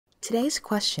today's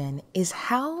question is,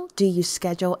 how do you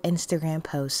schedule Instagram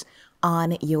posts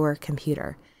on your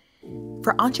computer?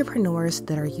 For entrepreneurs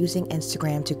that are using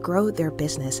Instagram to grow their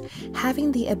business,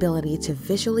 having the ability to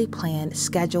visually plan,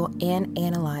 schedule, and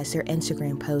analyze their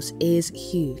Instagram posts is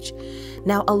huge.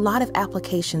 Now, a lot of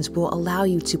applications will allow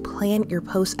you to plan your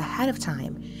posts ahead of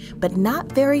time, but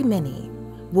not very many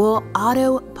will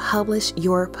auto-publish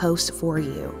your posts for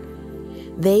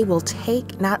you. They will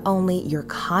take not only your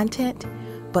content,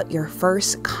 but your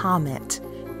first comment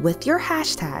with your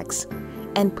hashtags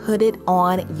and put it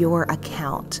on your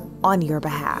account on your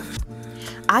behalf.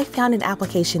 I found an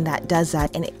application that does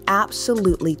that, and it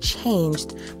absolutely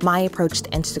changed my approach to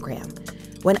Instagram.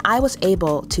 When I was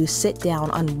able to sit down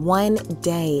on one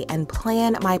day and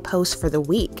plan my posts for the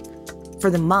week, for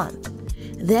the month,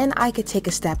 then I could take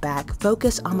a step back,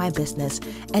 focus on my business,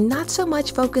 and not so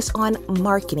much focus on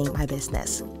marketing my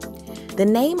business. The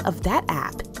name of that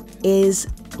app is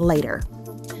Later,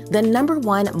 the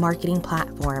 #1 marketing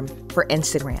platform for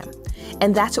Instagram.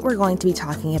 And that's what we're going to be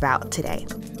talking about today.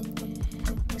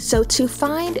 So to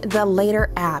find the Later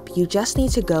app, you just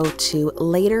need to go to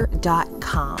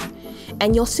later.com.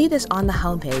 And you'll see this on the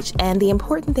homepage. And the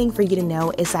important thing for you to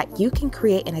know is that you can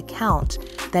create an account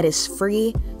that is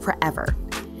free forever.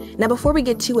 Now, before we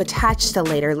get too attached to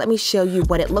Later, let me show you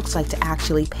what it looks like to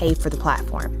actually pay for the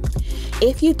platform.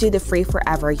 If you do the free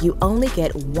forever, you only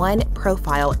get 1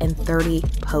 profile and 30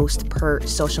 posts per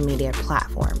social media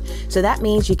platform. So that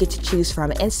means you get to choose from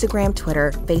Instagram,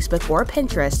 Twitter, Facebook, or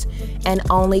Pinterest and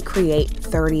only create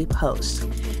 30 posts.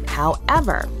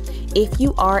 However, if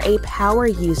you are a power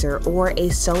user or a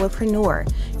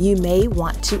solopreneur, you may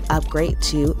want to upgrade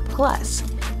to Plus.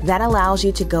 That allows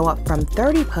you to go up from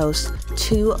 30 posts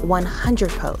to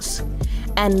 100 posts.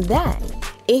 And then,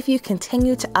 if you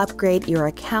continue to upgrade your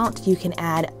account, you can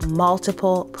add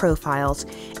multiple profiles,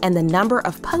 and the number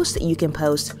of posts that you can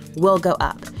post will go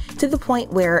up to the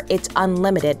point where it's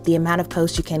unlimited, the amount of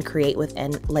posts you can create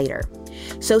within Later.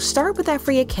 So start with that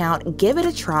free account, give it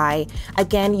a try.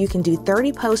 Again, you can do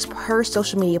 30 posts per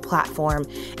social media platform,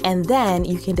 and then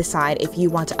you can decide if you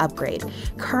want to upgrade.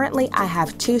 Currently, I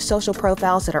have 2 social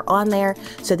profiles that are on there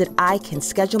so that I can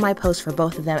schedule my posts for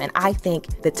both of them. And I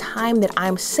think the time that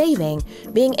I'm saving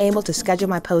being able to schedule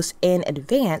my posts in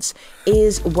advance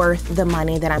is worth the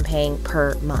money that I'm paying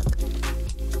per month.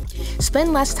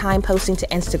 Spend less time posting to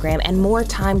Instagram and more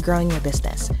time growing your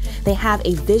business. They have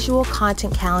a visual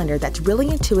content calendar that's really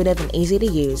intuitive and easy to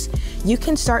use. You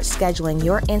can start scheduling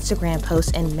your Instagram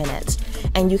posts in minutes,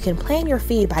 and you can plan your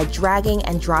feed by dragging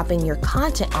and dropping your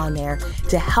content on there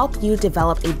to help you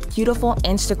develop a beautiful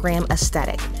Instagram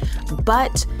aesthetic.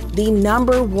 But the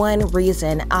 #1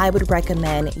 reason I would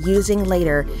recommend using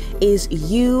Later is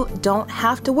you don't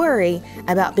have to worry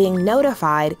about being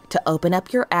notified to open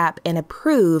up your app and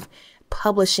approve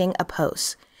publishing a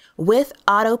post. With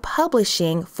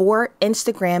auto-publishing for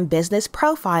Instagram business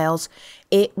profiles,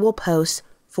 it will post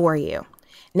for you.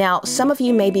 Now, some of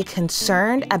you may be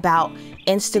concerned about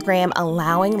Instagram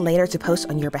allowing Later to post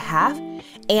on your behalf,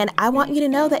 and I want you to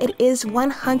know that it is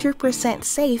 100%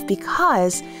 safe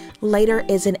because Later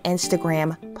is an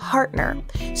Instagram partner.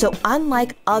 So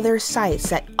unlike other sites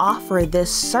that offer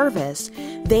this service,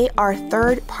 they are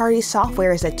third-party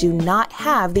softwares that do not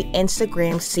have the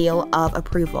Instagram seal of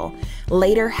approval.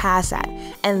 Later has that,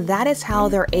 and that is how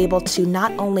they're able to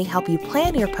not only help you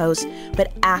plan your posts,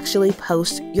 but actually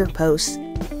post your posts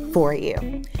for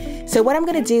you. So what I'm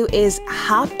going to do is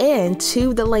hop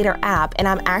into the Later app, and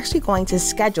I'm actually going to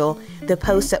schedule the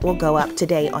posts that will go up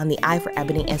today on the Eye for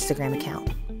Ebony Instagram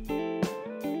account.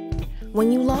 When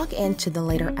you log into the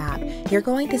Later app, you're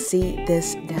going to see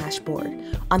this dashboard.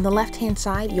 On the left-hand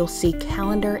side, you'll see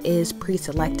calendar is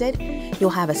pre-selected. You'll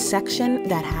have a section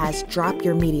that has drop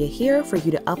your media here for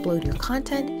you to upload your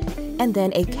content, and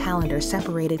then a calendar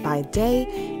separated by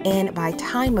day and by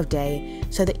time of day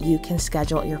so that you can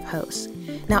schedule your posts.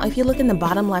 Now, if you look in the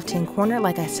bottom left-hand corner,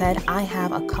 like I said, I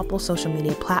have a couple social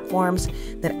media platforms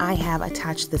that I have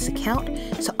attached to this account.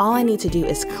 So all I need to do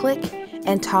is click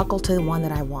and toggle to the one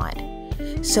that I want.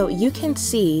 So you can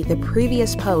see the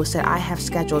previous posts that I have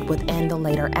scheduled within the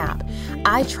Later app.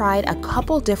 I tried a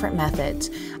couple different methods.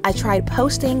 I tried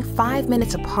posting 5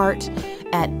 minutes apart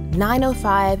at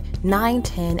 9:05,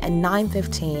 9:10, and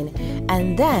 9:15,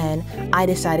 and then I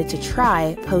decided to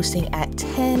try posting at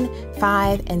 10,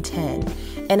 5, and 10.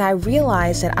 And I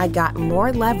realized that I got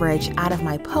more leverage out of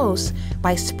my posts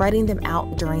by spreading them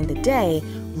out during the day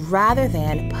rather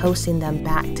than posting them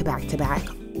back to back to back.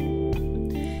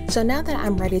 So now that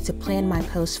I'm ready to plan my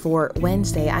post for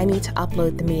Wednesday, I need to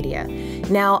upload the media.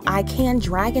 Now I can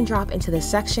drag and drop into this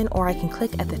section, or I can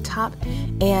click at the top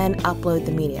and upload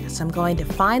the media. So I'm going to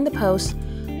find the post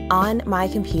on my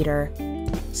computer,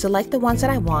 select the ones that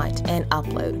I want, and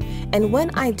upload. And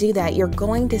when I do that, you're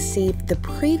going to see the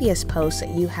previous post that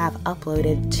you have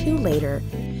uploaded to later,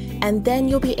 and then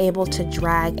you'll be able to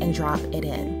drag and drop it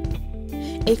in.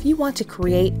 If you want to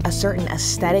create a certain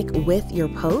aesthetic with your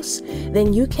posts,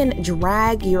 then you can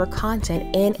drag your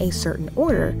content in a certain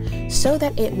order so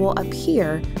that it will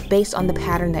appear based on the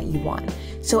pattern that you want.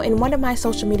 So in one of my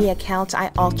social media accounts, I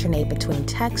alternate between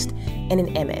text and an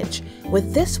image.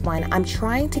 With this one, I'm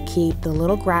trying to keep the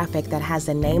little graphic that has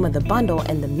the name of the bundle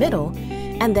in the middle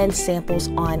and then samples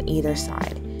on either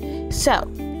side. So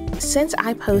since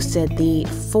I posted the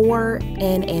 4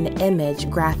 in an image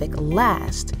graphic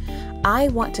last, I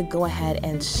want to go ahead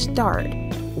and start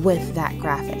with that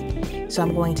graphic. So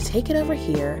I'm going to take it over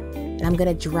here and I'm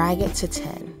going to drag it to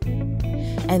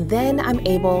 10. And then I'm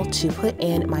able to put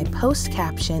in my post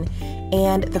caption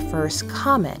and the first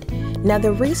comment. Now,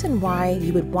 the reason why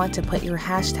you would want to put your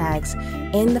hashtags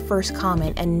in the first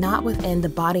comment and not within the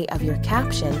body of your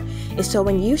caption is so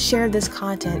when you share this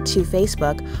content to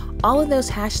Facebook, all of those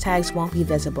hashtags won't be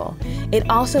visible. It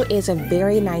also is a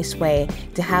very nice way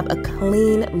to have a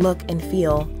clean look and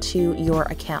feel to your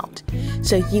account.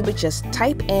 So you would just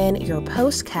type in your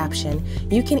post caption.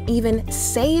 You can even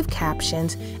save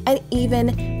captions and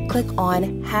even click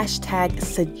on hashtag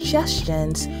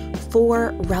suggestions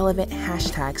for relevant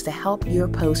hashtags to help your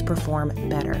post perform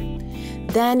better.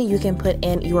 Then you can put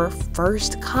in your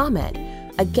first comment,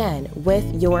 again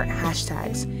with your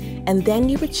hashtags, and then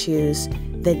you would choose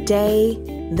the day,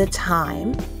 the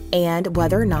time, and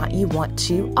whether or not you want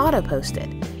to auto post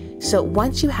it. So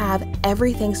once you have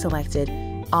everything selected,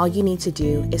 all you need to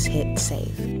do is hit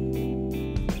save.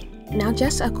 Now,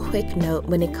 just a quick note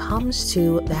when it comes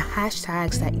to the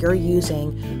hashtags that you're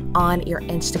using on your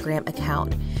Instagram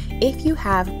account. If you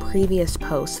have previous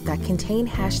posts that contain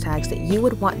hashtags that you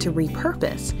would want to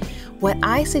repurpose, what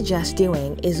I suggest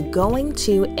doing is going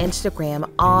to Instagram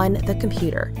on the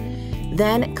computer.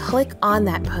 Then click on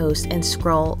that post and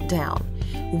scroll down.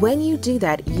 When you do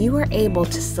that, you are able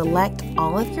to select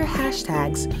all of your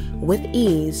hashtags with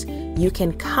ease. You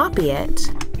can copy it,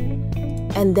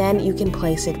 and then you can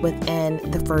place it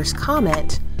within the first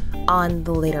comment on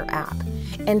the Later app.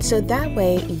 And so that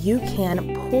way you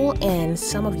can pull in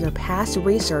some of your past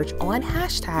research on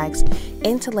hashtags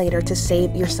into Later to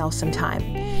save yourself some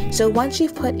time. So once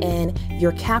you've put in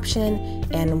your caption,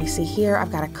 and we see here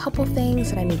I've got a couple things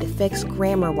that I need to fix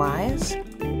grammar-wise.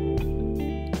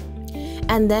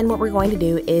 And then what we're going to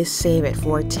do is save it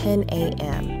for 10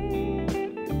 a.m.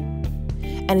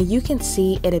 And you can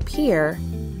see it appear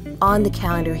on the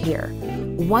calendar here.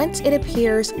 Once it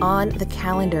appears on the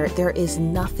calendar, there is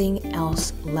nothing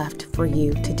else left for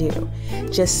you to do.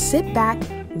 Just sit back,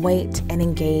 wait, and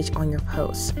engage on your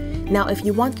posts. Now, if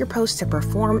you want your posts to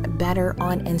perform better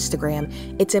on Instagram,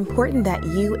 it's important that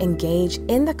you engage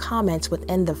in the comments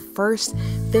within the first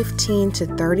 15 to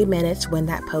 30 minutes when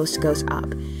that post goes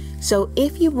up. So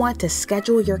if you want to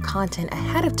schedule your content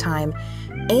ahead of time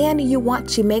and you want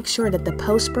to make sure that the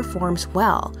post performs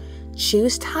well,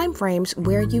 choose timeframes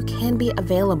where you can be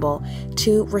available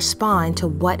to respond to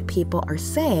what people are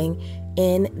saying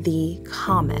in the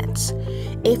comments.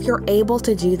 If you're able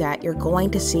to do that, you're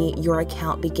going to see your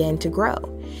account begin to grow.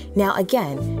 Now,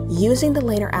 again, using the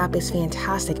Later app is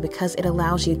fantastic because it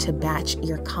allows you to batch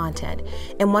your content.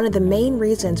 And one of the main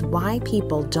reasons why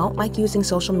people don't like using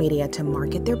social media to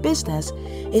market their business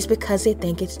is because they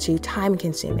think it's too time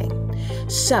consuming.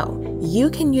 So you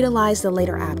can utilize the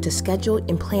Later app to schedule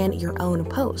and plan your own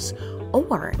posts.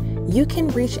 Or you can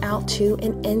reach out to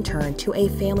an intern, to a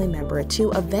family member, to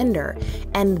a vendor,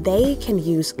 and they can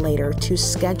use Later to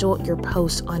schedule your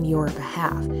posts on your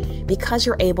behalf. Because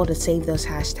you're able to save those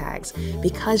hashtags,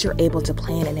 because you're able to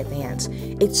plan in advance,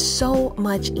 it's so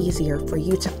much easier for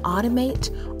you to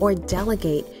automate or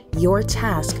delegate your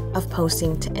task of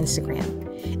posting to Instagram.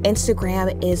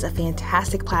 Instagram is a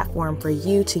fantastic platform for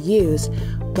you to use,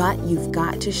 but you've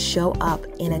got to show up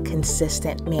in a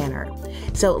consistent manner.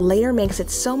 So Later makes it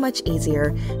so much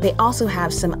easier. They also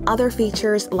have some other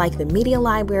features like the media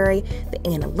library, the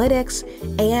analytics,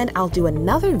 and I'll do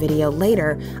another video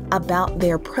later about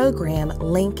their program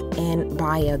link in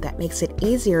bio that makes it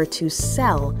easier to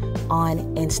sell on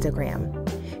Instagram.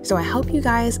 So I hope you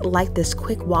guys like this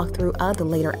quick walkthrough of the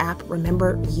Later app.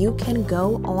 Remember, you can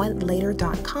go on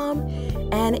later.com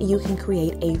and you can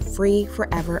create a free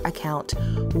forever account,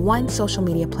 one social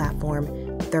media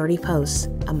platform, 30 posts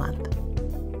a month.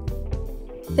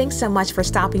 Thanks so much for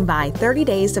stopping by 30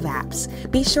 Days of Apps.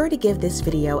 Be sure to give this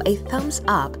video a thumbs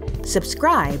up,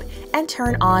 subscribe, and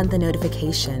turn on the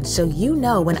notifications so you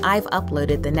know when I've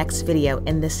uploaded the next video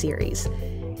in this series.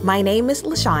 My name is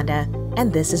LaShonda,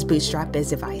 and this is Bootstrap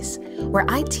Biz Advice, where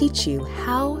I teach you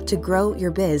how to grow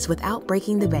your biz without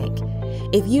breaking the bank.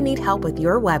 If you need help with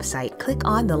your website, click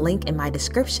on the link in my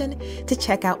description to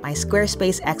check out my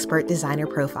Squarespace Expert Designer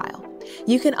profile.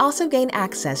 You can also gain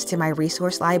access to my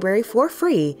resource library for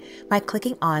free by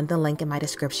clicking on the link in my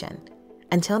description.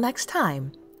 Until next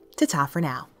time, ta-ta for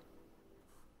now.